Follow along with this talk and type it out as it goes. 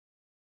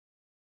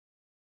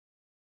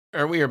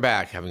We are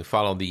back, having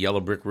followed the yellow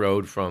brick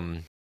road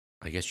from,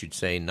 I guess you'd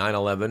say,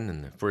 9/11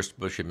 and the first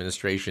Bush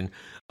administration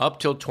up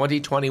till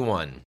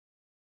 2021,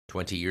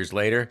 20 years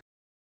later,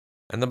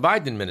 and the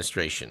Biden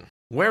administration,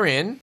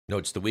 wherein,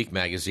 notes The Week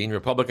magazine,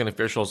 Republican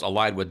officials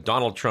allied with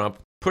Donald Trump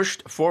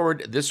pushed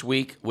forward this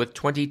week with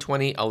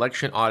 2020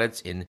 election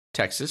audits in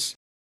Texas,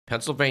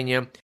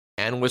 Pennsylvania,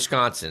 and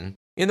Wisconsin,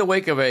 in the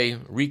wake of a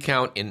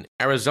recount in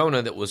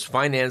Arizona that was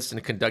financed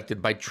and conducted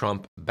by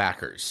Trump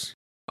backers.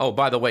 Oh,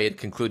 by the way, it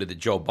concluded that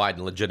Joe Biden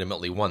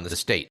legitimately won the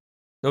state.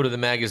 Noted the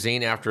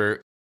magazine,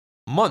 after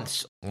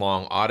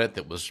months-long audit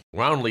that was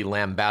roundly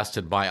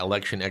lambasted by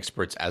election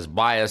experts as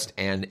biased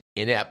and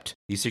inept,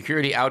 the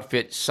security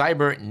outfit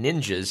Cyber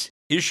Ninjas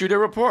issued a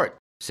report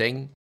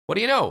saying, what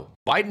do you know?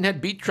 Biden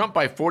had beat Trump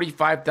by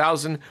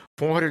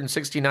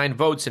 45,469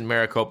 votes in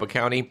Maricopa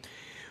County,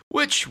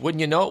 which,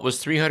 wouldn't you know, it was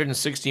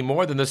 360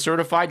 more than the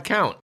certified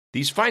count.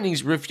 These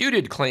findings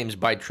refuted claims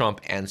by Trump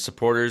and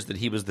supporters that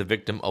he was the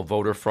victim of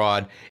voter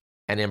fraud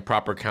and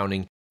improper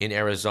counting in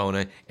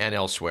Arizona and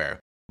elsewhere.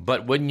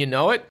 But wouldn't you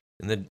know it?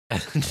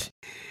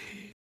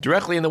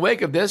 Directly in the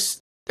wake of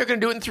this, they're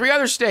going to do it in 3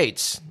 other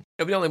states.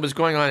 Evidently, what was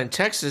going on in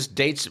Texas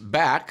dates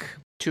back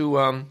to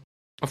a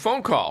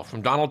phone call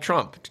from Donald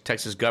Trump to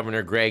Texas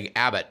Governor Greg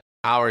Abbott.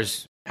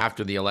 Hours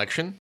after the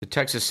election, the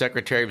Texas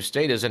Secretary of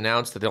State has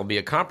announced that there will be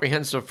a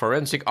comprehensive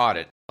forensic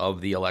audit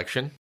of the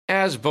election,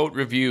 as vote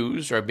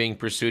reviews are being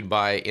pursued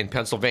in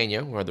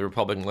Pennsylvania,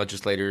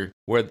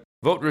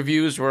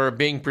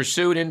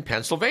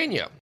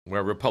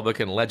 where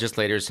Republican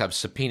legislators have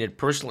subpoenaed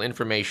personal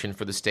information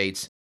for the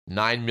state's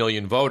 9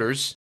 million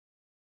voters.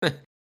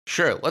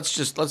 Sure, let's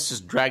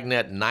just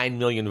dragnet 9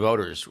 million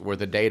voters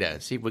worth of data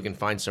and see if we can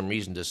find some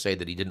reason to say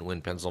that he didn't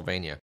win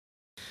Pennsylvania.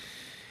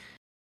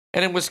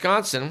 And in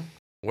Wisconsin,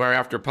 where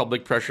after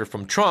public pressure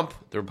from Trump,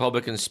 the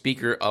Republican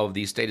Speaker of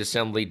the State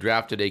Assembly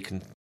drafted a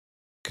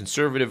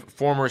conservative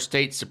former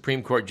state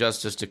Supreme Court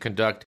justice to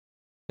conduct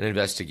an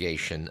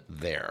investigation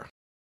there.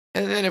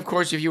 And then, of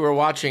course, if you were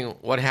watching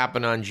what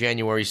happened on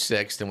January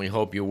 6th, and we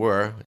hope you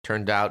were, it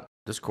turned out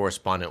this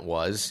correspondent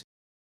was,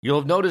 you'll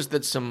have noticed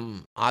that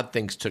some odd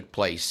things took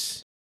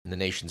place in the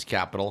nation's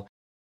capital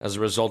as a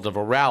result of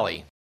a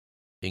rally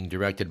being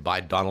directed by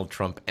Donald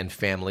Trump and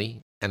family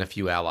and a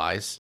few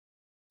allies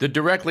that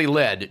directly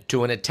led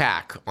to an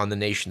attack on the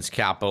nation's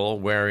capital,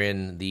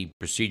 wherein the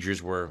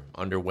procedures were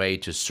underway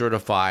to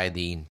certify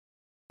the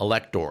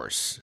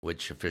electors,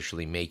 which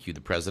officially make you the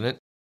president.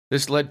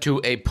 This led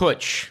to a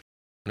putsch,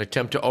 an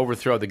attempt to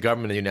overthrow the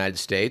government of the United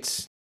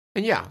States.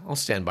 And yeah, I'll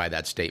stand by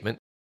that statement.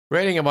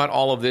 Writing about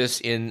all of this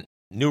in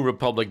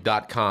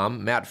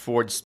NewRepublic.com, Matt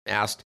Ford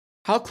asked,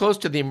 how close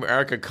did the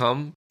America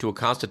come to a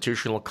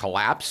constitutional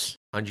collapse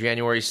on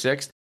January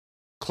 6th?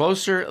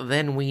 Closer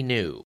than we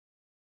knew,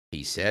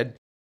 he said.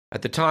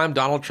 At the time,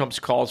 Donald Trump's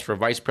calls for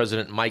Vice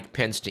President Mike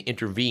Pence to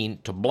intervene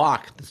to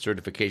block the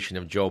certification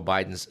of Joe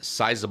Biden's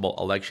sizable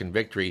election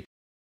victory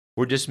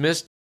were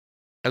dismissed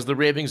as the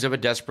ravings of a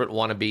desperate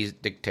wannabe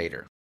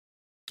dictator.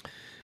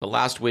 But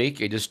last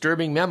week, a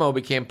disturbing memo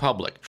became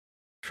public.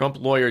 Trump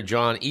lawyer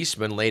John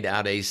Eastman laid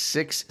out a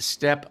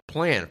 6-step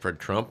plan for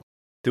Trump,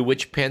 through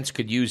which Pence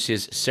could use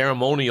his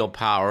ceremonial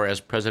power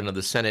as president of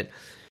the Senate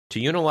to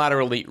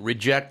unilaterally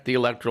reject the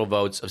electoral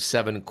votes of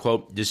 7,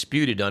 quote,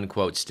 disputed,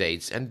 unquote,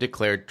 states and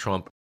declared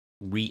Trump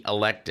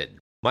re-elected.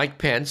 Mike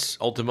Pence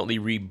ultimately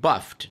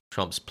rebuffed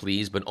Trump's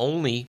pleas, but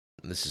only,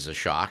 and this is a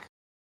shock,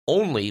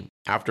 only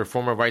after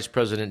former Vice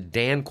President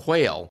Dan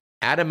Quayle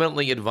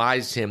adamantly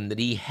advised him that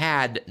he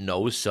had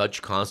no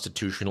such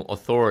constitutional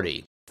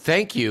authority.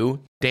 Thank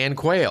you, Dan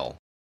Quayle.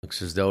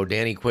 Looks as though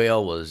Danny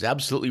Quayle was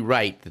absolutely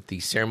right that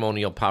the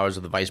ceremonial powers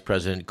of the vice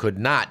president could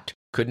not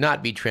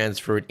be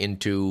transferred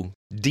into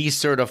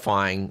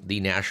decertifying the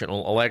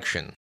national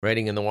election.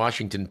 Writing in the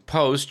Washington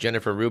Post,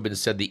 Jennifer Rubin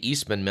said the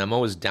Eastman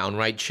memo is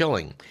downright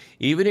chilling.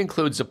 It even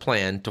includes a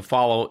plan to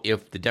follow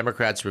if the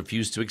Democrats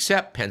refuse to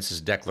accept Pence's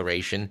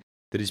declaration.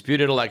 The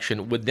disputed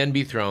election would then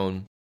be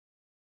thrown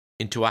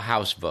into a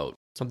House vote,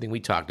 something we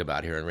talked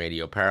about here on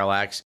Radio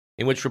Parallax,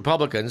 in which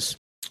Republicans,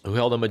 who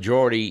held a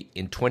majority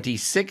in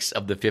 26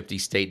 of the 50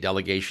 state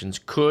delegations,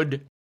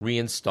 could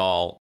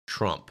reinstall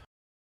Trump.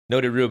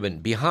 Noted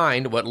Rubin,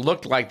 behind what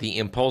looked like the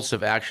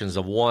impulsive actions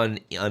of one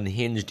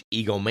unhinged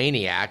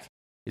egomaniac,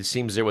 it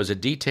seems there was a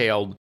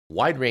detailed,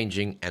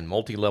 wide-ranging, and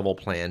multi-level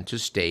plan to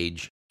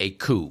stage a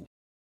coup.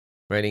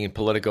 Writing in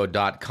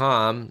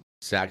Politico.com,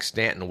 Zach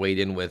Stanton weighed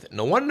in with,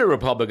 no wonder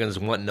Republicans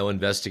want no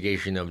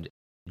investigation of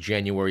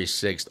January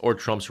 6th or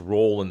Trump's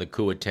role in the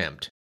coup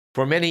attempt.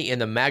 For many in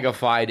the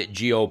MAGA-fied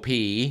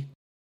GOP,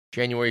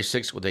 January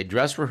 6th was a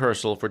dress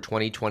rehearsal for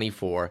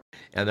 2024,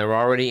 and they're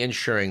already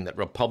ensuring that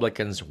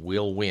Republicans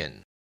will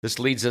win. This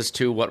leads us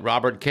to what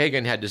Robert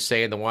Kagan had to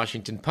say in the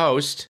Washington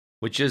Post,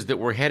 which is that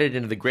we're headed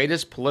into the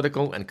greatest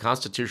political and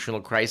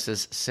constitutional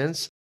crisis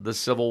since the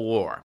Civil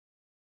War.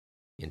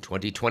 In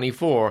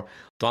 2024,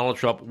 Donald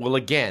Trump will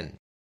again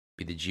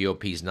be the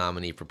GOP's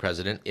nominee for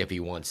president if he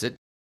wants it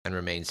and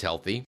remains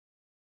healthy.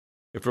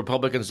 If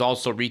Republicans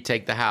also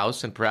retake the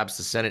House and perhaps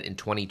the Senate in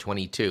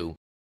 2022,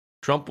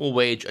 Trump will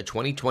wage a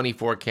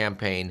 2024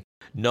 campaign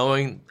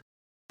knowing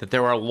that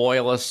there are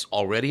loyalists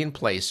already in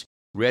place,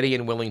 ready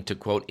and willing to,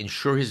 quote,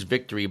 ensure his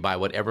victory by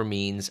whatever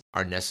means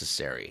are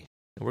necessary.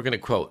 And we're going to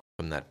quote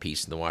from that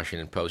piece in the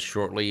Washington Post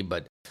shortly,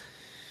 but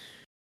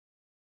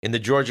in the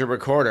Georgia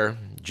Recorder,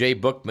 Jay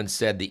Bookman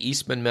said the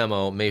Eastman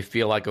memo may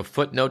feel like a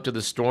footnote to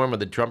the storm of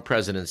the Trump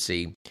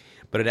presidency,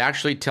 but it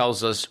actually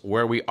tells us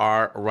where we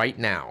are right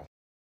now,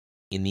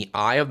 in the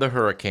eye of the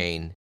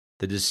hurricane,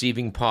 the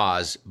deceiving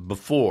pause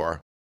before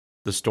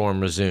the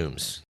storm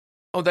resumes.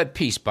 Oh, that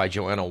piece by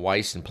Joanna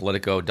Weiss in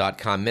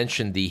Politico.com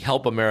mentioned the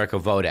Help America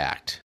Vote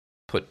Act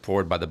put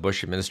forward by the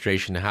Bush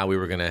administration, how we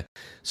were going to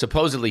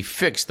supposedly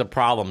fix the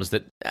problems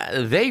that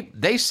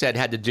they said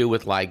had to do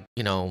with, like,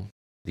 you know,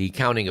 the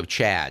counting of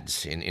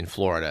Chads in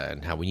Florida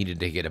and how we needed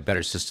to get a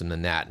better system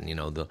than that. And, you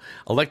know, the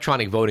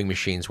electronic voting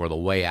machines were the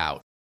way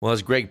out. Well,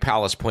 as Greg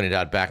Palast pointed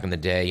out back in the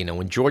day, you know,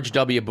 when George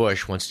W.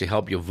 Bush wants to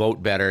help you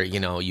vote better, you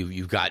know,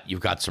 you've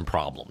got some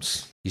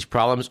problems. These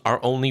problems are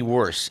only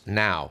worse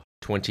now.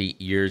 20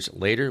 years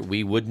later,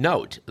 we would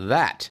note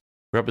that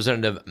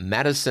Representative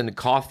Madison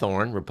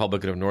Cawthorn,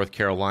 Republican of North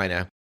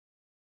Carolina,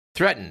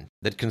 threatened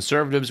that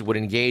conservatives would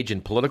engage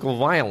in political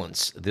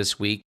violence this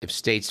week if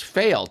states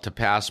fail to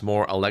pass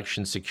more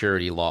election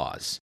security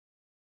laws.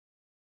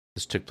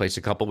 This took place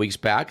a couple weeks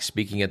back.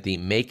 Speaking at the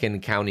Macon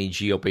County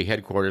GOP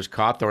headquarters,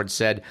 Cawthorn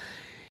said,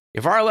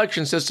 if our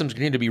election systems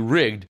continue to be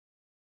rigged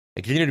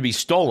and continue to be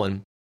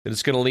stolen, then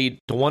it's going to lead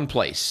to one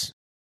place,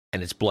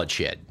 and it's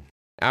bloodshed.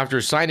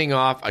 After signing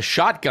off a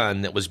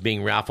shotgun that was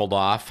being raffled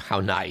off, how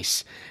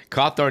nice,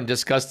 Cawthorn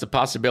discussed the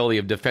possibility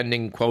of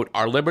defending, quote,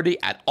 our liberty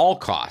at all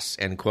costs,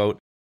 end quote,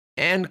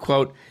 and,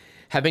 quote,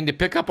 having to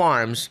pick up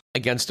arms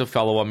against a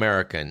fellow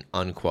American,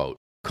 unquote.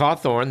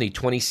 Cawthorn, the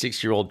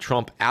 26-year-old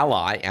Trump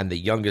ally and the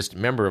youngest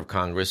member of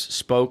Congress,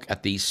 spoke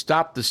at the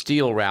Stop the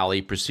Steal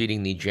rally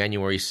preceding the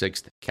January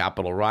 6th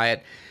Capitol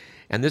riot,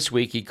 and this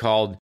week he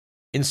called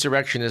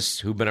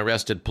insurrectionists who've been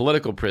arrested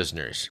political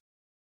prisoners,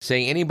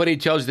 saying anybody who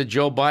tells you that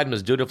Joe Biden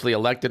was dutifully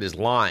elected is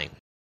lying.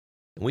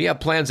 We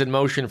have plans in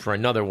motion for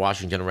another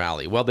Washington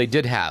rally. Well, they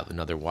did have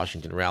another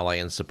Washington rally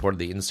in support of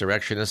the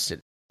insurrectionists.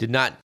 It did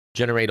not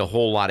generate a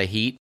whole lot of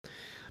heat,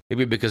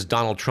 maybe because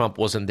Donald Trump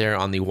wasn't there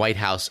on the White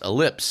House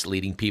ellipse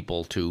leading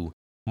people to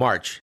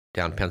march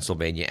down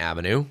Pennsylvania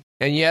Avenue.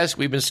 And yes,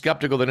 we've been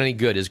skeptical that any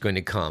good is going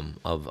to come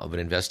of an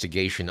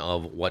investigation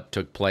of what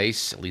took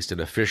place, at least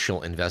an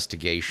official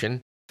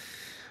investigation.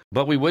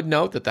 But we would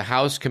note that the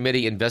House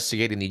committee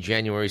investigating the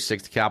January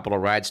 6th Capitol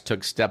riots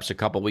took steps a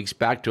couple weeks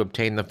back to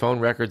obtain the phone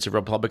records of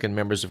Republican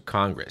members of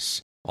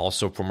Congress,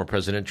 also former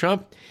President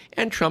Trump,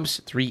 and Trump's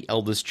 3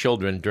 eldest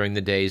children during the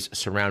days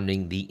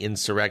surrounding the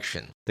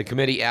insurrection. The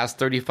committee asked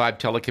 35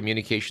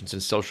 telecommunications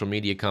and social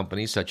media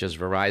companies such as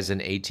Verizon,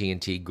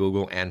 AT&T,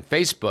 Google, and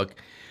Facebook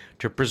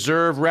to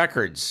preserve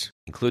records,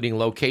 including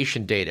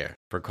location data,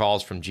 for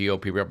calls from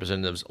GOP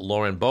Representatives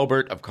Lauren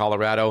Boebert of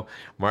Colorado,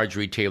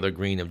 Marjorie Taylor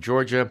Greene of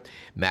Georgia,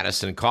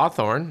 Madison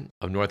Cawthorn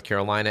of North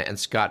Carolina, and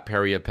Scott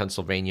Perry of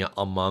Pennsylvania,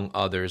 among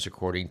others,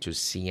 according to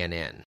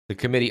CNN. The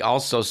committee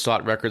also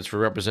sought records for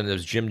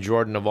Representatives Jim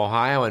Jordan of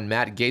Ohio and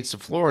Matt Gaetz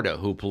of Florida,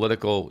 who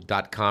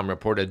Politico.com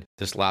reported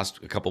this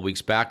a couple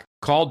weeks back,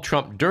 called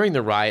Trump during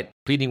the riot,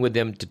 pleading with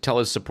him to tell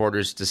his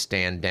supporters to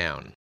stand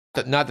down.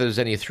 Not that there's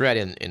any threat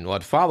in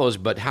what follows,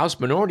 but House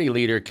Minority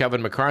Leader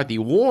Kevin McCarthy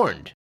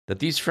warned that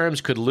these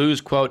firms could lose,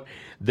 quote,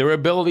 their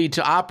ability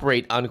to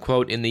operate,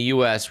 unquote, in the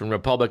U.S. when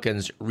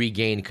Republicans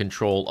regain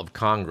control of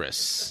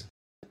Congress.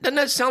 Doesn't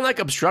that sound like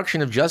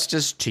obstruction of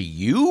justice to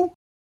you?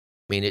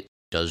 I mean, it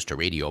does to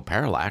Radio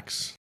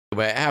Parallax.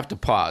 But I have to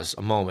pause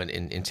a moment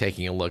in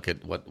taking a look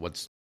at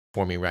what's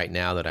for me right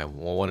now that I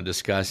want to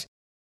discuss.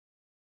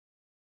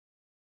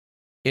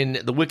 In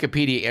the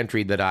Wikipedia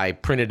entry that I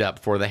printed up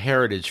for the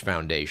Heritage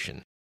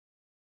Foundation,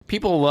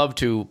 people love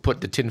to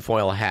put the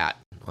tinfoil hat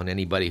on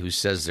anybody who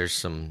says there's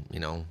some,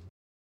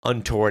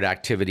 untoward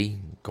activity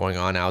going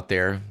on out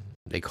there.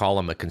 They call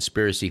him a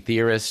conspiracy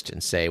theorist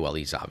and say, well,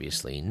 he's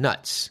obviously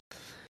nuts.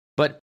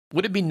 But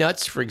would it be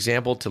nuts, for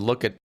example, to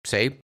look at,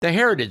 say, the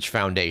Heritage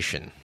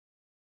Foundation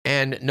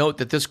and note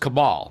that this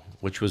cabal,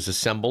 which was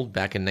assembled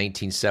back in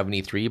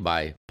 1973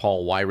 by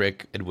Paul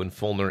Weyrich, Edwin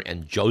Fulner,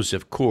 and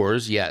Joseph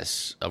Coors,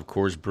 yes, of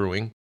Coors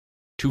Brewing,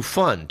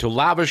 to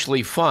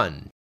lavishly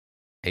fund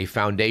a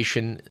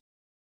foundation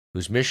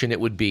whose mission it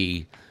would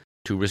be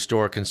to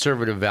restore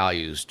conservative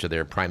values to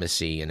their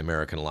primacy in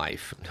American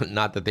life.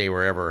 Not that they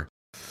were ever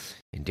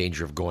in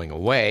danger of going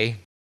away.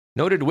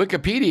 Noted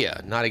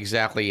Wikipedia, not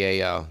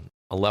exactly a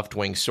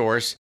left-wing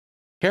source.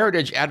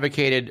 Heritage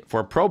advocated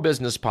for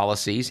pro-business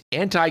policies,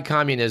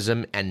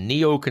 anti-communism, and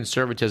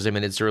neoconservatism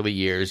in its early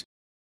years,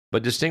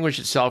 but distinguished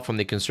itself from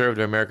the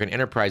Conservative American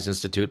Enterprise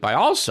Institute by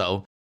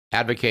also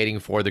advocating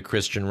for the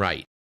Christian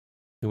right.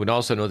 We would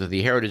also note that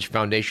the Heritage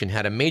Foundation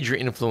had a major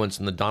influence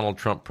in the Donald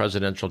Trump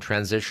presidential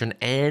transition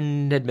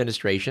and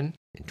administration.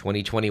 In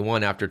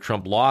 2021, after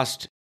Trump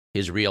lost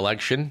his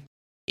re-election,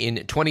 in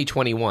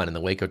 2021, in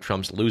the wake of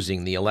Trump's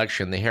losing the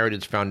election, the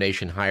Heritage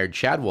Foundation hired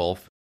Chad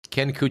Wolf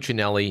Ken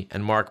Cuccinelli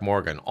and Mark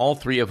Morgan, all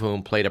three of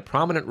whom played a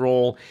prominent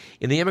role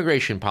in the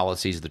immigration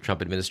policies of the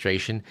Trump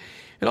administration,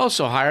 and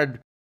also hired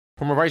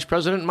former Vice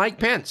President Mike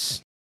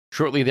Pence.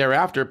 Shortly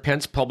thereafter,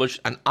 Pence published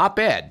an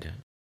op-ed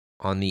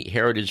on the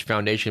Heritage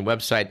Foundation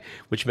website,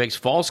 which makes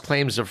false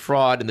claims of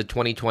fraud in the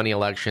 2020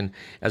 election,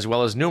 as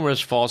well as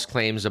numerous false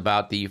claims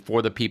about the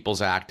For the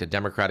People's Act, a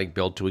Democratic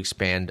bill to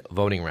expand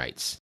voting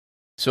rights.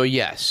 So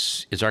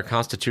yes, is our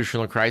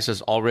constitutional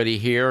crisis already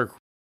here?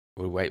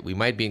 We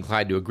might be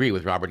inclined to agree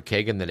with Robert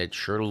Kagan that it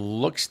sure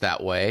looks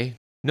that way.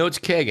 Notes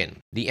Kagan,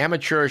 the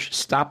amateurish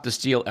Stop the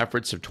Steal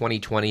efforts of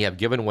 2020 have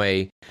given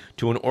way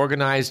to an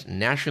organized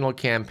national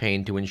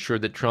campaign to ensure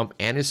that Trump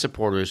and his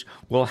supporters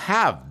will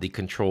have the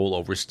control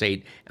over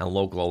state and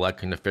local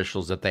election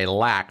officials that they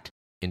lacked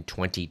in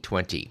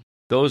 2020.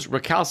 Those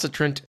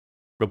recalcitrant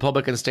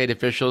Republican state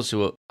officials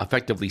who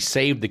effectively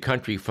saved the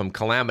country from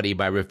calamity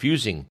by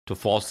refusing to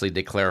falsely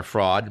declare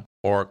fraud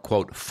or,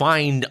 quote,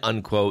 find,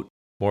 unquote,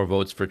 more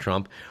votes for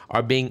Trump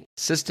are being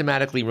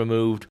systematically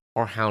removed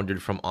or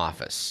hounded from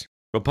office.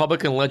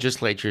 Republican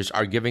legislatures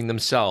are giving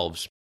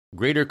themselves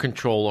greater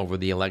control over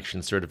the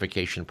election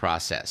certification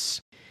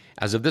process.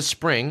 As of this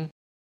spring,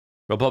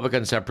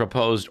 Republicans have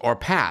proposed or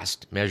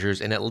passed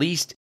measures in at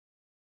least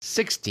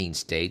 16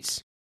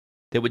 states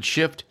that would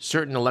shift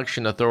certain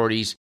election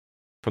authorities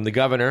from the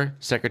governor,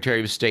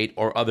 secretary of state,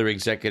 or other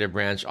executive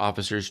branch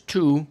officers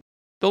to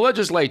the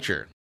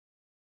legislature.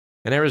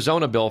 An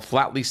Arizona bill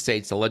flatly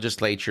states the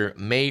legislature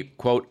may,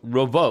 quote,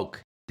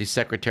 revoke the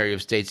secretary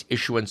of state's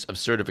issuance of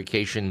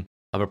certification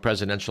of a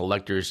presidential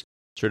elector's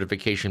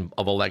certification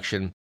of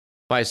election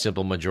by a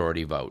simple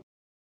majority vote.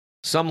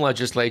 Some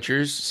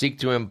legislatures seek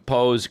to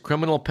impose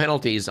criminal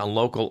penalties on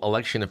local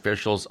election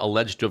officials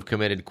alleged to have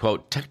committed,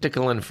 quote,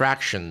 technical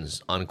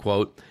infractions,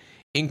 unquote,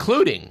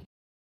 including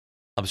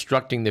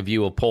obstructing the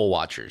view of poll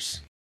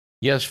watchers.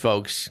 Yes,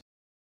 folks,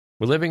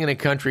 we're living in a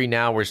country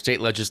now where state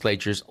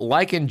legislatures,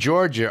 like in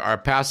Georgia, are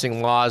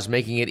passing laws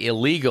making it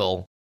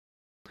illegal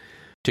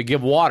to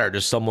give water to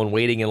someone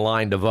waiting in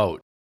line to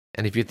vote.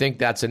 And if you think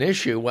that's an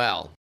issue,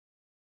 well,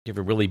 you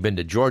ever really been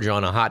to Georgia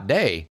on a hot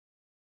day?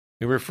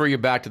 We refer you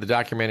back to the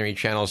documentary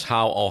channel's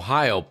How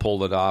Ohio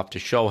Pulled It Off to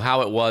show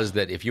how it was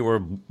that if you were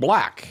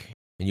black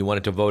and you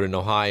wanted to vote in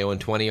Ohio in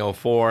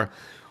 2004,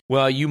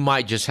 well, you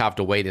might just have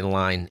to wait in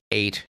line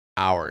 8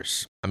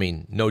 hours. I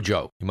mean, no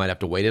joke. You might have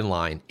to wait in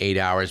line 8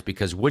 hours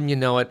because, wouldn't you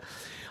know it,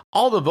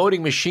 all the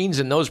voting machines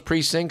in those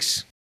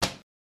precincts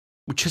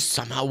just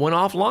somehow went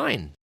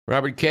offline.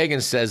 Robert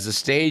Kagan says the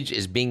stage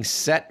is being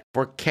set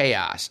for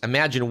chaos.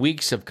 Imagine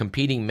weeks of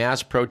competing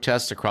mass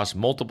protests across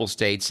multiple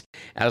states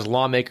as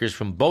lawmakers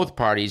from both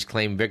parties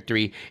claim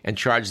victory and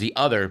charge the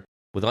other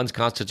with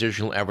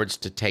unconstitutional efforts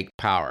to take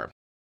power.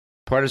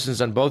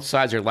 Partisans on both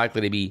sides are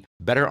likely to be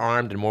better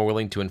armed and more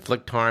willing to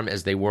inflict harm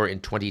as they were in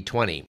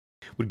 2020.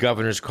 Would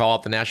governors call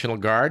out the National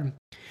Guard?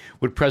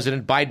 Would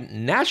President Biden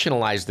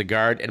nationalize the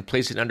Guard and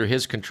place it under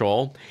his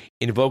control,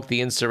 invoke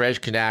the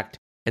Insurrection Act,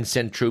 and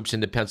send troops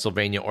into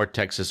Pennsylvania or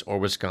Texas or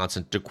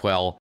Wisconsin to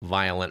quell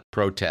violent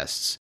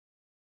protests?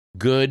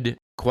 Good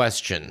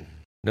question.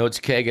 Notes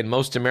Kagan,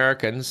 most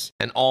Americans,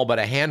 and all but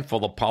a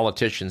handful of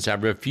politicians,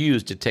 have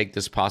refused to take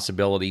this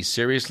possibility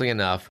seriously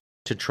enough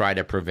to try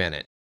to prevent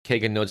it.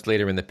 Kagan notes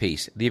later in the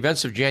piece, the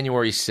events of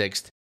January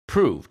 6th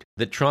proved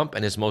that Trump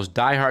and his most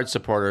diehard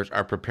supporters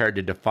are prepared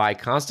to defy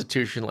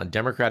constitutional and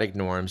democratic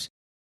norms,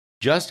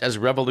 just as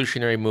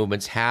revolutionary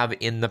movements have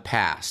in the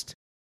past.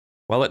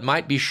 While it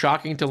might be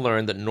shocking to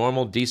learn that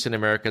normal, decent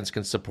Americans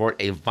can support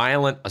a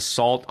violent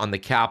assault on the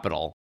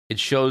Capitol, it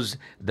shows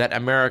that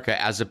America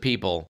as a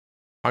people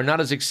are not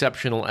as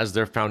exceptional as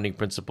their founding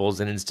principles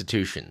and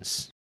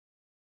institutions.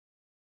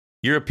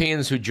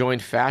 Europeans who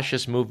joined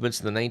fascist movements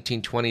in the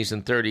 1920s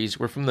and 30s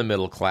were from the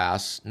middle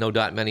class. No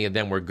doubt many of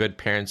them were good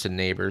parents and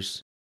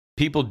neighbors.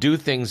 People do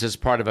things as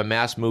part of a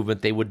mass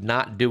movement they would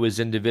not do as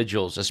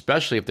individuals,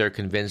 especially if they're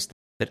convinced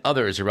that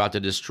others are out to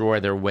destroy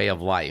their way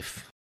of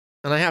life.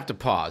 And I have to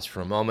pause for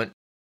a moment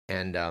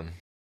and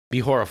be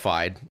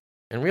horrified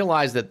and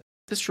realize that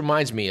this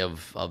reminds me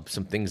of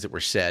some things that were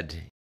said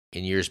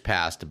in years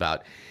past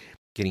about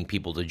getting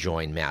people to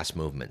join mass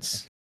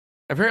movements.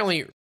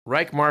 Apparently,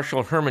 Reich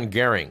Marshal Hermann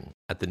Goering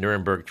at the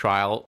Nuremberg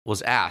trial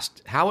was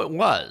asked how it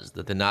was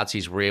that the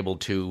Nazis were able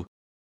to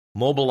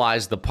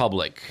mobilize the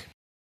public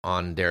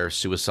on their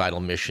suicidal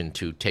mission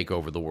to take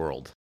over the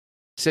world.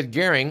 Said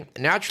Goering,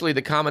 naturally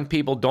the common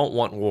people don't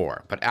want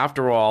war, but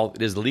after all,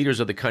 it is the leaders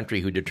of the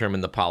country who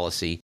determine the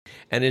policy,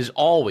 and it is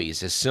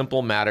always a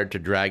simple matter to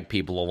drag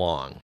people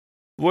along.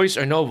 Voice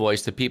or no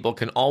voice, the people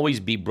can always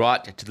be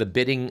brought to the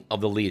bidding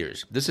of the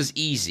leaders. This is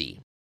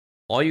easy.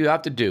 All you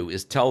have to do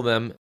is tell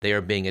them they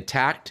are being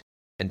attacked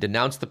and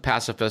denounce the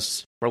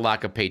pacifists for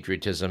lack of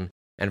patriotism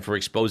and for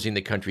exposing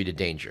the country to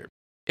danger.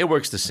 It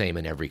works the same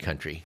in every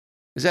country.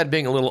 Is that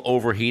being a little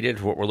overheated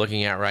for what we're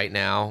looking at right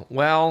now?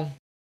 Well,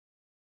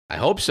 I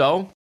hope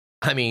so.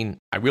 I mean,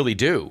 I really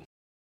do.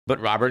 But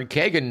Robert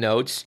Kagan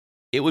notes,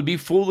 it would be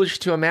foolish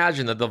to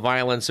imagine that the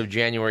violence of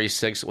January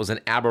 6th was an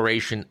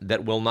aberration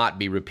that will not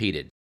be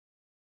repeated.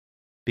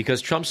 because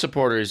Trump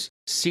supporters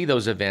see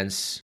those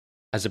events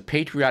as a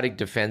patriotic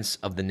defense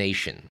of the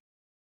nation.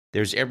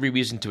 There's every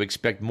reason to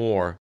expect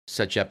more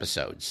such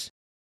episodes.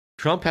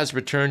 Trump has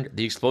returned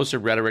the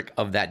explosive rhetoric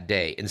of that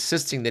day,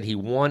 insisting that he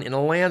won in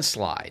a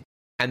landslide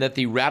and that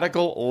the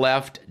radical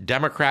left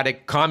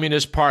Democratic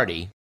Communist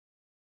Party,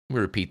 let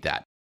me repeat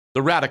that,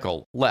 the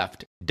radical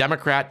left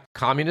Democrat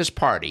Communist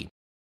Party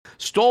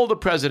stole the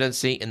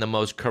presidency in the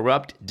most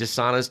corrupt,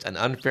 dishonest, and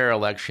unfair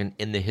election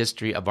in the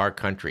history of our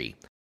country,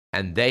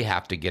 and they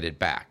have to get it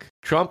back.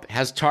 Trump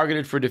has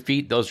targeted for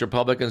defeat those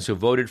Republicans who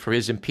voted for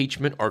his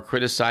impeachment or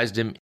criticized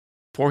him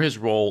for his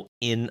role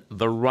in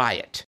the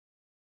riot.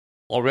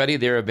 Already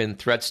there have been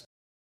threats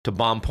to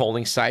bomb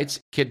polling sites,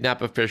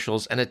 kidnap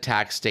officials, and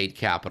attack state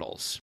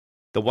capitals.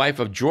 The wife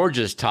of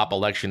Georgia's top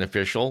election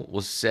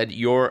official said,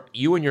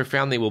 you and your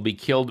family will be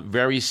killed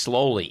very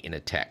slowly in a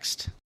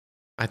text.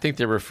 I think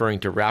they're referring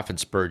to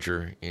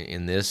Raffensperger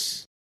in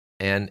this.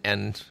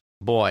 And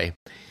boy,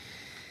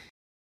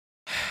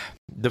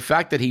 the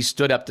fact that he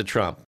stood up to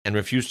Trump and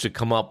refused to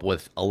come up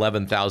with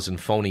 11,000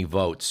 phony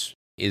votes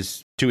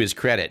is to his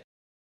credit.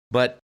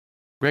 But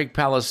Greg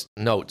Palast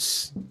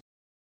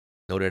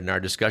noted in our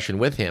discussion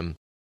with him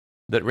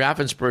that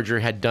Raffensperger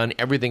had done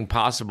everything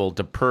possible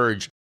to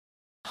purge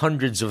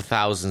hundreds of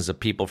thousands of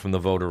people from the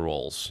voter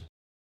rolls,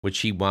 which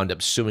he wound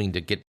up suing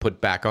to get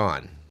put back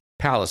on.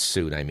 Palast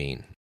sued,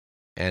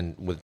 and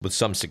with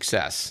some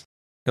success.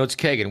 Notes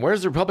Kagan, where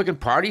does the Republican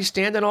Party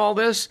stand in all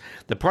this?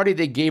 The party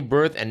that gave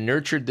birth and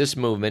nurtured this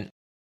movement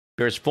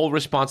bears full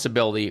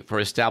responsibility for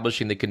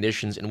establishing the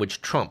conditions in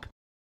which Trump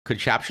could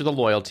capture the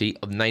loyalty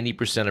of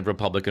 90% of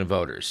Republican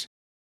voters.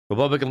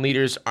 Republican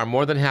leaders are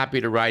more than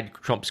happy to ride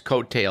Trump's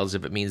coattails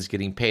if it means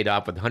getting paid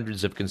off with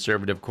hundreds of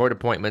conservative court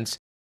appointments,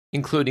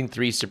 including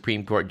 3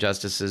 Supreme Court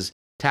justices,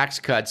 tax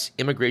cuts,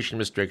 immigration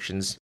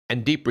restrictions,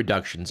 and deep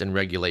reductions in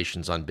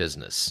regulations on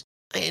business.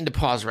 I need to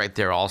pause right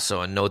there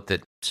also and note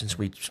that since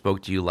we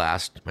spoke to you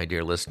last, my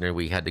dear listener,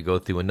 we had to go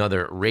through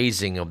another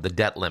raising of the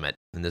debt limit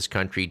in this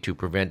country to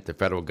prevent the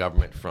federal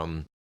government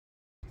from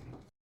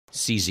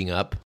seizing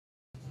up.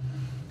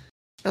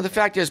 Now, the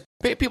fact is,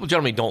 people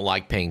generally don't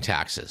like paying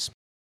taxes.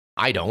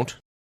 I don't.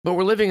 But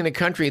we're living in a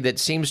country that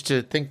seems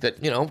to think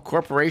that,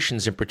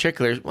 corporations in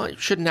particular,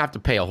 shouldn't have to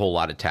pay a whole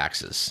lot of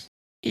taxes.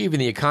 Even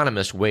The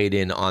Economist weighed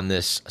in on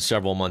this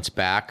several months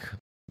back,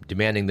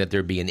 demanding that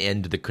there be an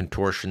end to the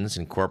contortions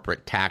and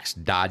corporate tax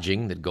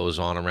dodging that goes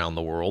on around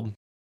the world.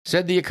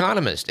 Said The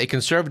Economist, a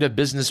conservative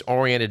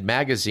business-oriented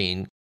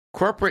magazine,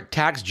 corporate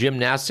tax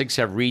gymnastics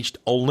have reached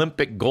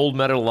Olympic gold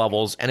medal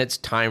levels and it's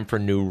time for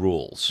new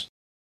rules.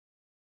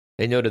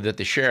 They noted that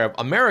the share of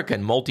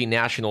American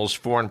multinationals'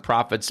 foreign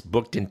profits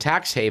booked in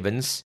tax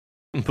havens,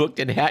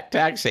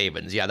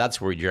 yeah,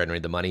 that's where we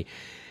generate the money,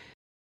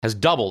 has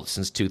doubled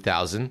since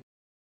 2000.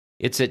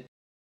 It's at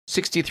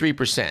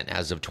 63%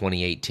 as of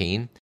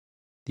 2018.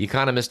 The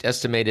Economist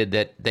estimated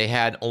that they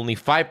had only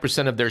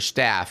 5% of their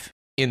staff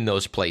in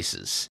those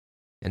places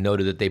and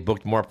noted that they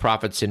booked more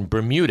profits in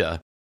Bermuda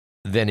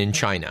than in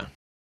China.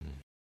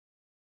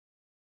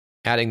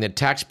 Adding that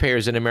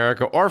taxpayers in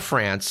America or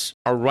France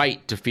are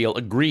right to feel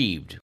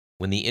aggrieved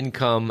when the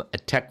income a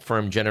tech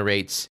firm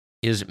generates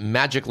is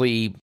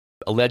magically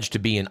alleged to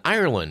be in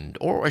Ireland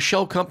or a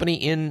shell company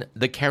in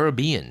the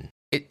Caribbean.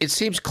 It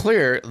seems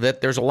clear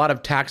that there's a lot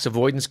of tax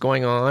avoidance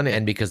going on,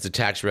 and because the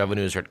tax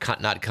revenues are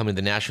not coming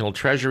to the national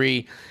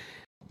treasury,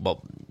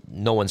 well,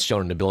 no one's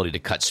shown an ability to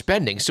cut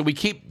spending, so we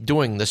keep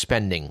doing the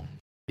spending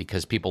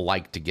because people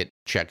like to get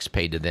checks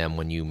paid to them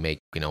when you make,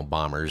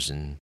 bombers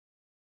and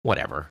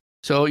whatever.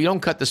 So you don't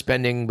cut the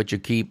spending, but you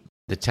keep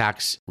the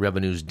tax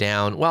revenues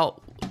down.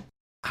 Well,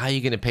 how are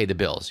you going to pay the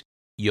bills?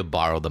 You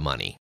borrow the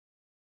money.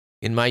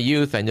 In my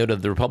youth, I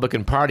noted the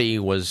Republican Party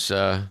was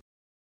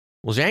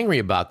angry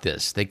about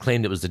this. They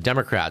claimed it was the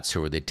Democrats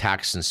who were the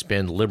tax and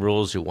spend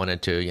liberals who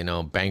wanted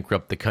to,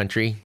 bankrupt the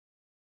country.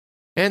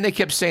 And they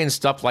kept saying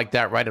stuff like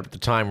that right up at the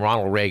time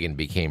Ronald Reagan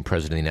became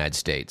president of the United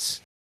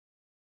States.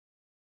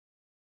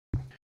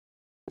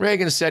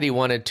 Reagan said he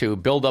wanted to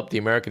build up the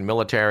American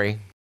military,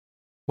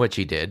 which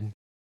he did.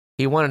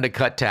 He wanted to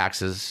cut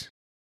taxes,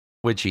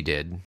 which he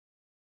did.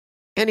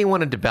 And he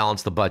wanted to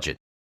balance the budget,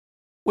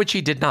 which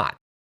he did not.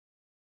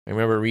 I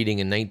remember reading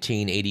in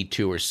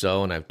 1982 or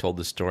so, and I've told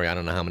this story I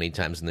don't know how many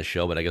times in the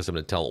show, but I guess I'm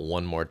going to tell it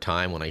one more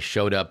time, when I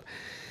showed up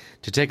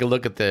to take a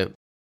look at the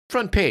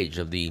front page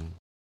of the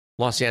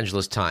Los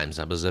Angeles Times.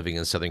 I was living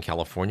in Southern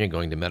California,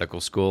 going to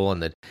medical school,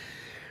 and the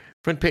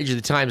front page of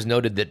the Times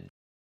noted that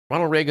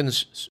Ronald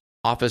Reagan's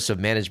Office of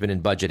Management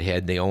and Budget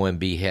head, the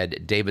OMB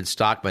head, David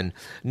Stockman,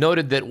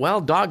 noted that, well,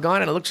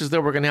 doggone it, it looks as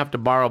though we're going to have to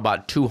borrow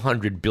about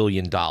 $200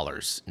 billion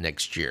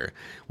next year,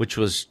 which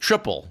was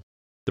triple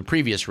the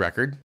previous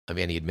record of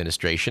any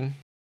administration.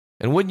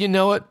 And wouldn't you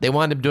know it, they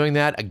wound up doing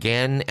that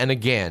again and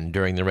again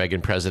during the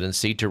Reagan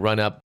presidency to run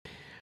up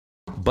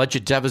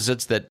budget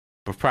deficits that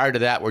prior to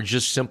that were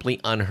just simply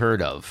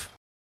unheard of.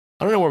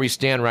 I don't know where we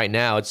stand right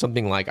now. It's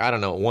something like,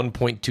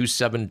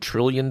 $1.27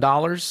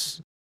 trillion.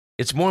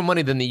 It's more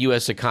money than the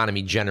U.S.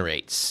 economy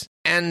generates.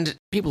 And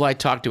people I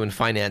talk to in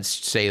finance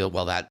say,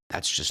 well,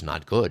 that's just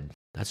not good.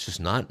 That's just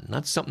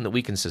not something that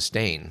we can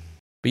sustain.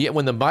 But yet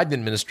when the Biden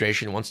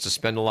administration wants to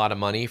spend a lot of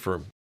money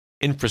for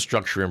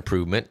infrastructure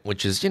improvement,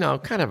 which is,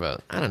 kind of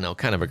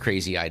a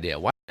crazy idea.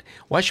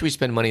 Why should we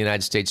spend money in the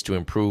United States to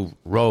improve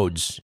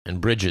roads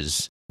and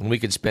bridges when we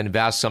could spend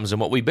vast sums on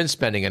what we've been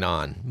spending it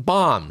on?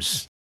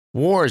 Bombs,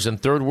 wars in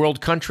third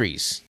world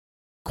countries,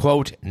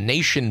 quote,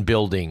 nation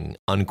building,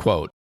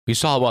 unquote. We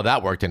saw how well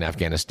that worked in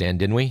Afghanistan,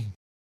 didn't we?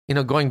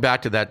 Going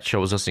back to that show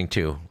I was listening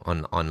to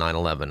on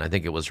 9/11, I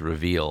think it was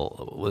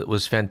Reveal. It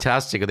was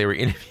fantastic. They were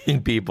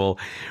interviewing people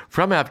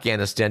from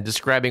Afghanistan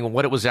describing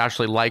what it was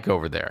actually like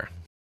over there.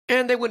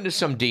 And they went into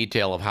some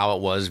detail of how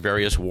it was.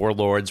 Various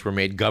warlords were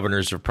made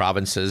governors of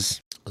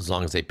provinces as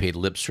long as they paid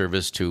lip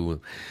service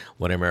to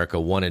what America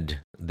wanted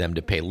them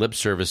to pay lip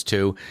service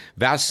to.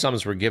 Vast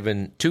sums were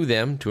given to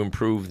them to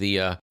improve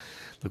the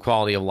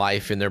quality of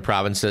life in their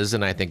provinces,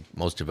 and I think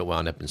most of it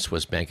wound up in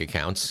Swiss bank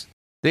accounts.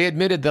 They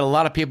admitted that a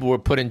lot of people were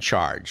put in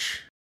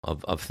charge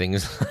of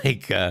things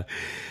like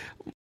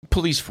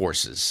police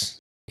forces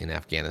in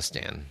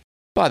Afghanistan.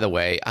 By the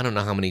way, I don't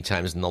know how many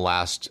times in the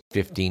last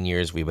 15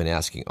 years we've been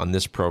asking on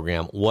this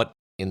program what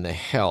in the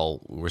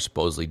hell we're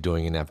supposedly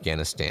doing in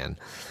Afghanistan.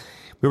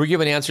 We were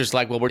given answers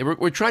like, well,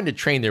 we're trying to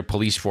train their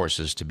police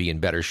forces to be in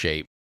better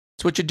shape.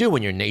 It's what you do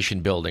when you're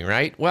nation building,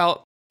 right?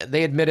 Well,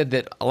 they admitted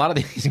that a lot of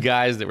these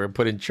guys that were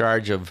put in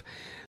charge of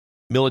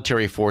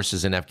military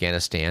forces in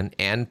Afghanistan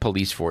and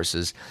police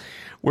forces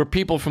were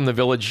people from the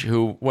village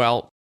who,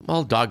 well,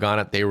 doggone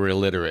it, they were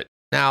illiterate.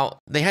 Now,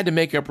 they had to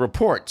make up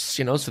reports,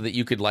 so that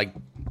you could,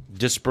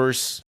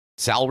 disperse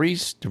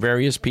salaries to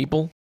various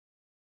people.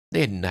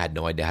 They had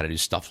no idea how to do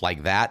stuff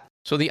like that.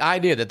 So the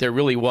idea that there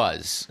really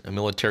was a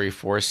military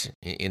force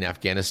in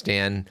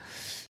Afghanistan,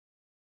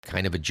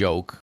 kind of a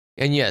joke.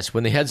 And yes,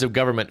 when the heads of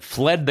government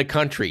fled the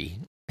country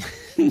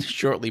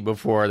shortly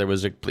before there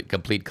was a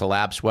complete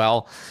collapse,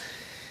 well,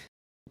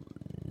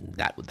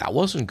 that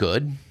wasn't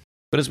good.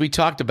 But as we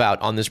talked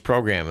about on this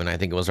program, and I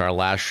think it was our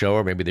last show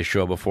or maybe the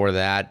show before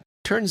that,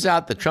 turns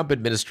out the Trump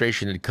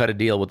administration had cut a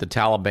deal with the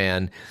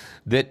Taliban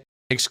that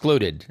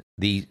excluded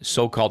the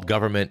so-called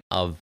government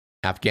of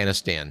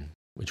Afghanistan,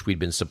 which we'd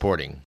been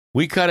supporting.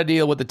 We cut a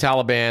deal with the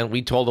Taliban.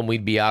 We told them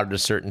we'd be out at a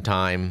certain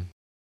time.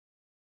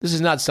 This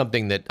is not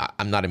something that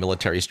I'm not a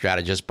military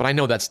strategist, but I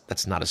know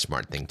that's not a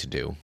smart thing to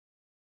do.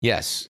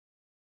 Yes,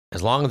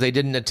 as long as they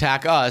didn't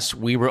attack us,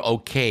 we were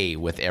okay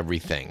with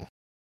everything.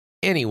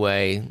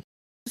 Anyway,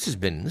 this has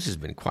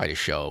been quite a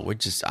show. We're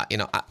just, I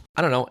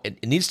don't know.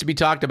 It needs to be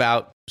talked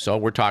about, so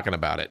we're talking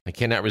about it. I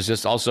cannot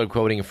resist also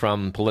quoting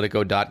from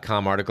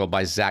Politico.com article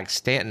by Zach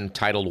Stanton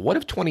titled, "What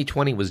if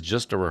 2020 was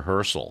just a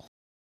rehearsal?"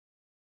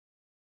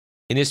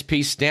 In his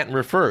piece, Stanton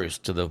refers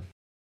to the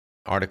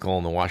article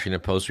in the Washington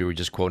Post we were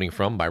just quoting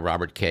from by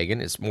Robert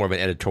Kagan. It's more of an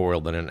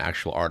editorial than an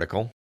actual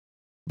article.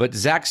 But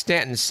Zach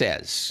Stanton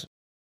says,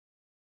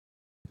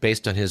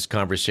 based on his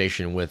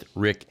conversation with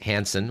Rick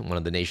Hansen, one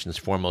of the nation's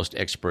foremost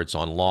experts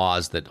on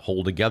laws that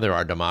hold together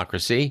our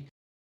democracy,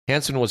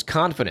 Hansen was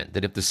confident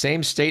that if the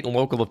same state and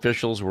local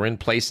officials were in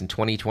place in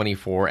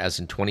 2024 as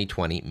in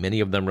 2020,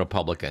 many of them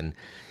Republican,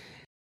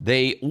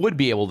 they would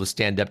be able to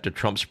stand up to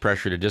Trump's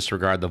pressure to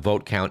disregard the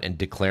vote count and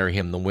declare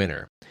him the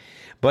winner.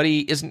 But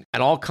he isn't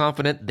at all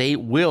confident they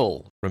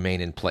will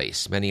remain in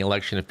place. Many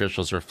election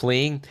officials are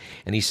fleeing,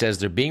 and he says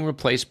they're being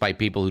replaced by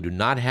people who do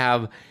not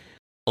have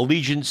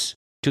allegiance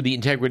to the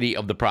integrity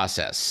of the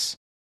process.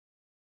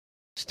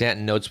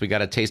 Stanton notes we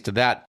got a taste of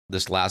that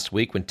this last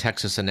week when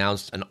Texas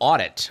announced an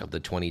audit of the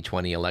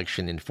 2020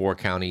 election in 4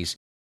 counties,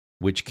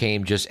 which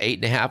came just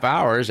 8.5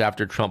 hours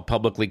after Trump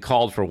publicly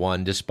called for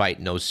one despite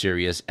no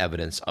serious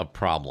evidence of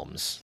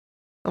problems.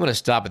 I'm going to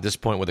stop at this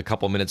point with a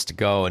couple minutes to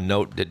go and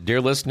note that,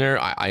 dear listener,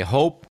 I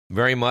hope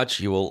very much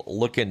you will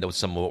look into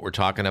some of what we're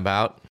talking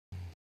about.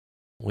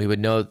 We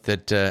would note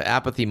that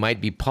apathy might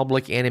be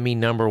public enemy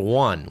number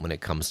 1 when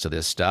it comes to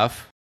this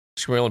stuff.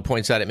 Squirrelin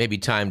points out it may be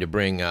time to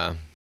bring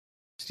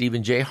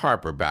Stephen J.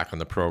 Harper back on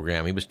the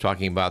program. He was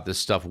talking about this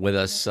stuff with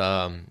us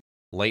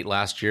late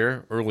last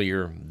year,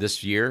 earlier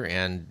this year,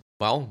 and,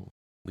 well,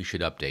 we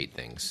should update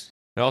things.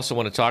 I also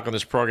want to talk on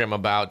this program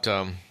about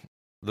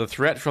the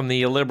threat from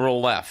the illiberal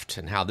left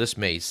and how this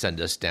may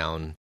send us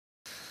down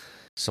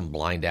some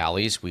blind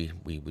alleys we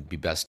would be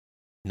best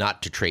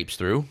not to traipse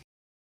through,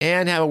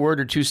 and have a word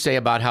or two say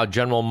about how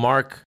General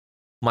Mark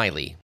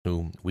Milley,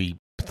 who we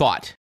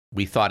thought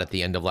at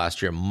the end of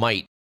last year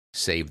might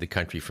save the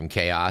country from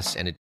chaos,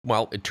 and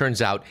it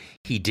turns out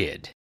he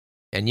did.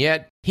 And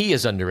yet, he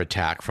is under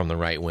attack from the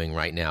right wing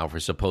right now for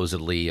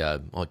supposedly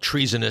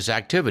treasonous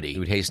activity. He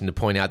would hasten to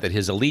point out that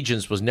his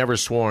allegiance was never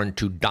sworn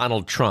to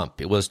Donald Trump.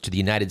 It was to the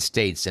United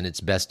States and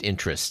its best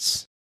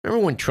interests.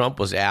 Remember when Trump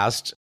was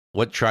asked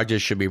what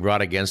charges should be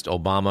brought against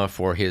Obama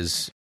for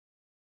his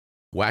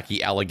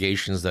wacky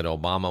allegations that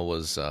Obama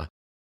was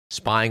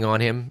spying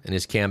on him in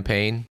his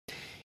campaign?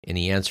 And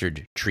he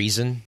answered,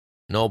 treason.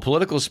 No,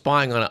 political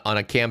spying on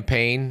a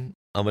campaign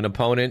of an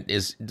opponent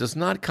does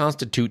not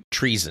constitute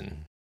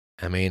treason.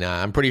 I mean,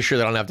 I'm pretty sure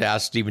that I don't have to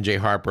ask Stephen J.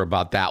 Harper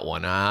about that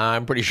one.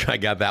 I'm pretty sure I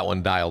got that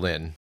one dialed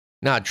in.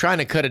 Now, trying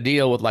to cut a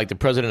deal with, like, the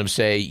president of,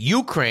 say,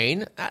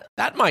 Ukraine,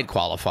 that might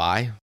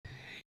qualify.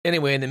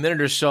 Anyway, in the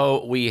minute or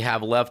so we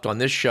have left on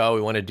this show,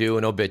 we want to do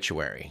an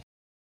obituary.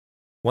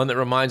 One that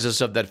reminds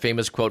us of that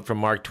famous quote from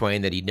Mark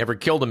Twain that he never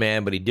killed a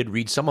man, but he did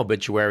read some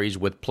obituaries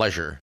with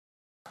pleasure.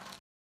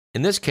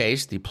 In this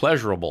case, the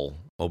pleasurable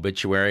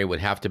obituary would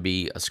have to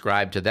be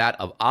ascribed to that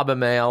of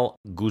Abimael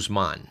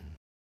Guzman.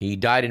 He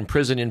died in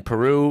prison in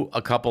Peru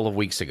a couple of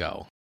weeks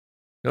ago.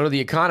 Known to The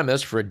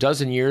Economist, for a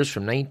dozen years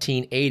from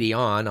 1980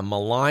 on, a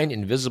malign,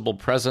 invisible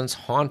presence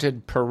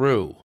haunted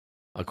Peru,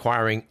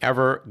 acquiring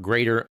ever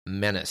greater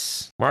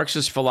menace.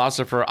 Marxist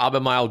philosopher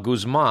Abimael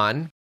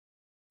Guzman,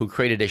 who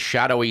created a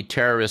shadowy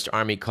terrorist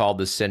army called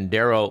the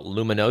Sendero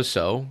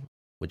Luminoso,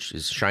 which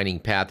is Shining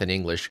Path in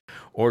English,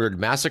 ordered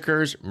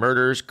massacres,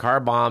 murders,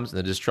 car bombs, and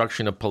the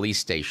destruction of police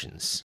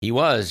stations. He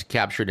was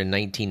captured in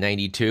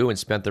 1992 and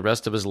spent the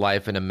rest of his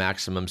life in a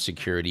maximum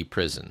security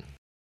prison.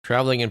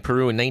 Traveling in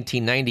Peru in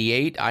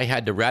 1998, I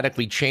had to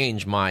radically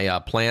change my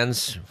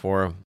plans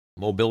for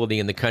mobility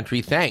in the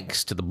country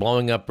thanks to the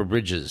blowing up of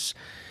bridges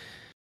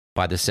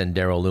by the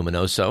Sendero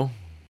Luminoso.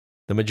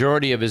 The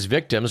majority of his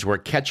victims were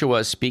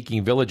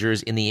Quechua-speaking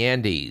villagers in the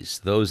Andes,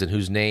 those in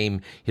whose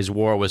name his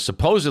war was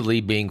supposedly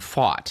being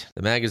fought.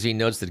 The magazine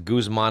notes that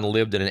Guzman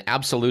lived in an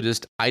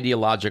absolutist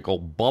ideological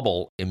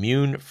bubble,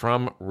 immune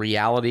from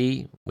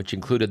reality, which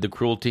included the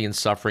cruelty and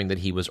suffering that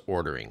he was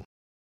ordering.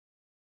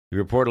 He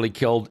reportedly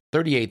killed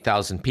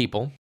 38,000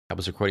 people. That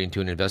was according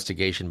to an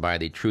investigation by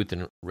the Truth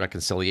and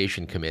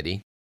Reconciliation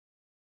Committee.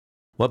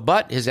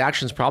 But his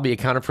actions probably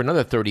accounted for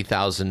another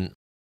 30,000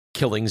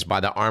 killings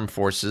by the armed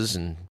forces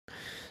and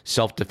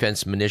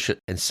self-defense militias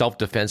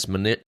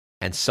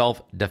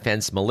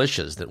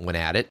that went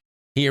at it.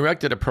 He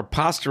erected a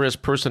preposterous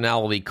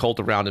personality cult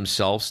around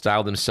himself,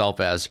 styled himself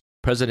as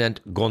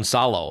President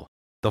Gonzalo,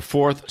 the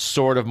fourth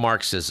sword of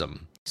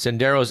Marxism.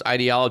 Sendero's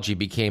ideology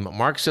became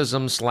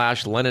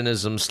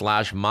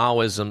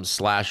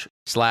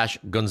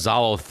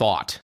Marxism/Leninism/Maoism/Gonzalo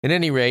thought. At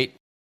any rate,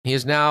 he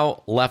has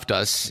now left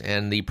us,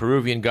 and the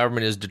Peruvian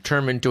government is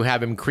determined to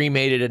have him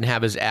cremated and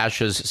have his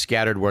ashes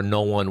scattered where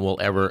no one will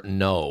ever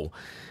know.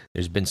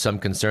 There's been some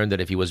concern that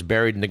if he was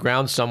buried in the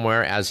ground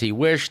somewhere as he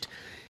wished,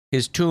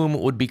 his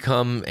tomb would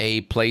become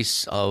a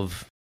place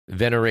of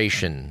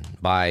veneration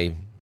by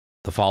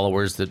the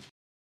followers that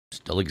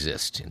still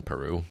exist in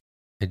Peru.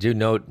 I do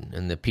note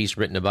in the piece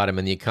written about him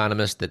in The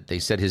Economist that they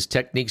said his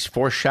techniques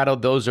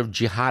foreshadowed those of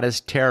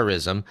jihadist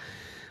terrorism,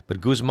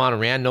 but Guzman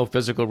ran no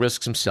physical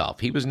risks himself.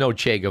 He was no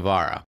Che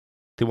Guevara.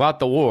 Throughout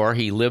the war,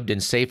 he lived in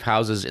safe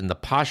houses in the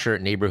posher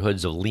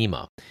neighborhoods of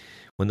Lima.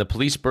 When the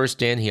police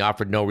burst in, he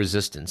offered no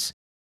resistance,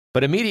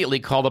 but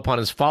immediately called upon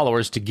his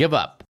followers to give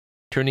up,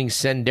 turning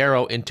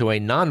Sendero into a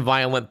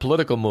nonviolent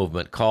political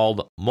movement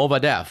called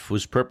Movadef,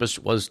 whose purpose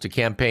was to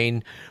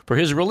campaign for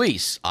his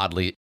release,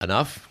 oddly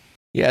enough.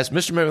 Yes,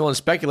 Mr. McMillan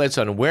speculates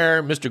on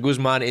where Mr.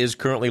 Guzman is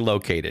currently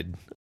located.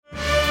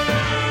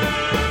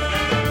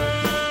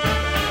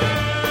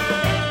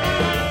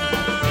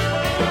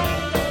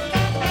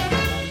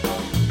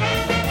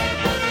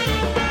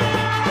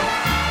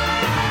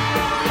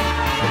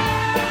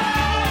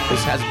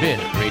 This has been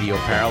Radio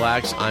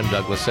Parallax. I'm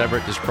Douglas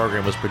Everett. This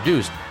program was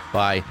produced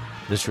by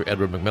Mr.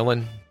 Edward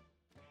McMillan,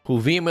 who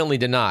vehemently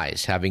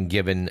denies having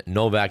given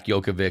Novak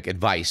Djokovic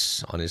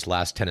advice on his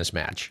last tennis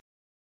match.